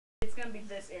gonna be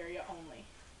this area only.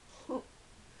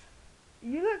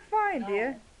 You look fine, No.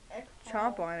 dear.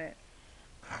 Chomp on it.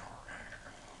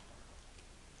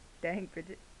 Dang,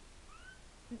 Bridget.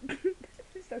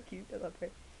 She's so cute. I love her.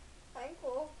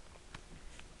 Ankle.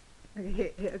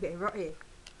 Okay, right here.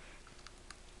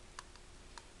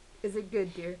 Is it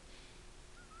good, dear?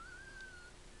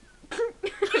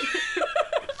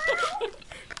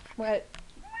 What?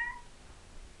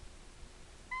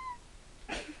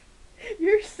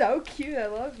 You're so cute. I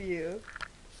love you.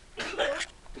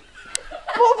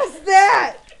 What was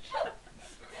that?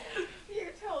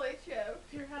 You're totally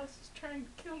choked. Your house is trying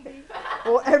to kill me.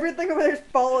 Well, everything over there's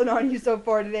fallen on you so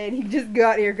far today, and he just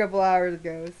got here a couple hours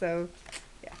ago. So,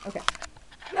 yeah. Okay.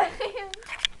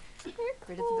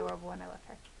 Bridget's adorable, and I love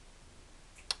her.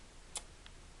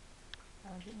 I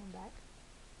want to get one back.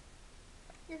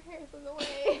 Your hair's in the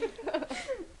way.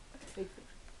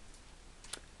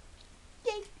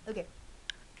 Yay! Okay.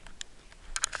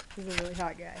 He's a really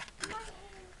hot guy.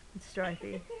 It's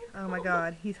Stripey. Oh my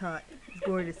god, he's hot. He's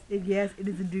gorgeous. Yes, it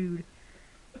is a dude.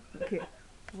 Okay.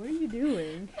 What are you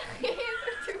doing? Your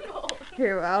hands are too cold.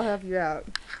 Here, I'll help you out.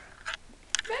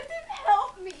 That didn't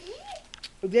help me.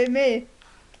 It did me.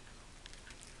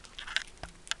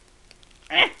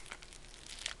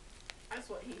 That's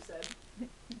what he said.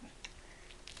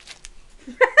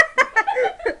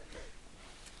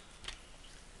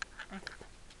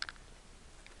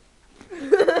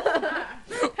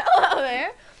 Hello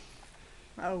there.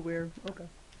 Oh, weird. Okay.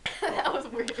 That was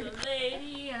weird. The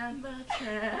lady and the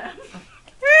tramp.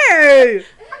 Hey!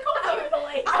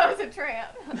 I was a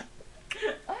tramp.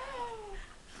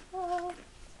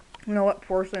 You know what?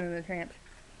 Porcelain and the Tramps.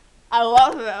 I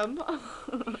love them.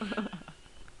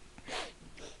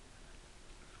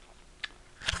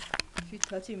 She's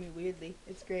touching me weirdly.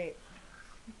 It's great.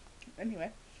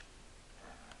 Anyway.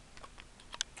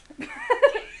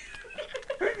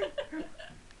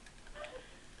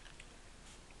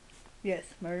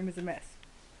 Yes, my room is a mess.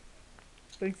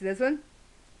 Looking to this one.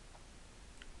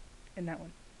 And that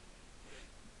one.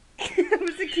 That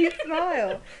was a cute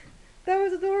smile. That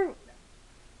was adorable.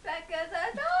 Becca's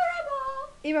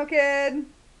adorable. Emo kid.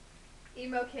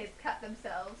 Emo kids cut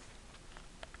themselves.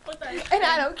 What the And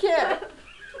I don't care.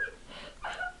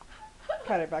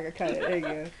 Cut it, Becca. Cut it. There you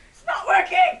go. It's not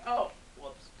working! Oh,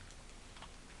 whoops.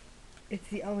 It's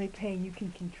the only pain you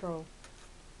can control.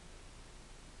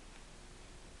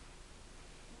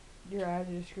 Your eyes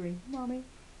are just screaming, Mommy.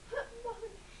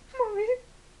 Mommy.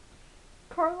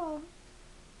 Carla.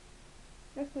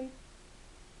 Yes, please.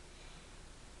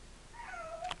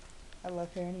 I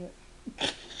love her anyway.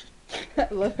 I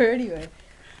love her anyway.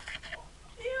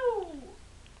 Ew!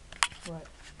 What?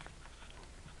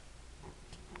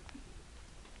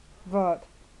 What?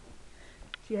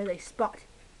 She has a spot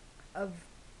of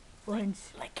orange.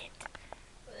 Lick it.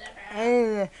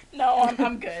 Eh. No,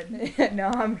 I'm good. No,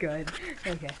 I'm good.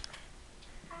 Okay.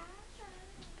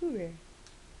 Ooh.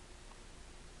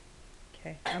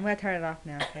 Okay, I'm gonna turn it off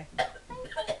now, okay?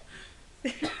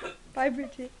 Bye,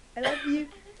 Bridget. I love you.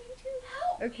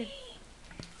 Okay.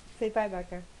 Say bye,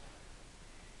 Becca.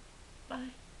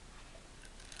 Bye.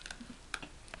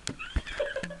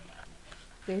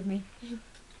 Save me.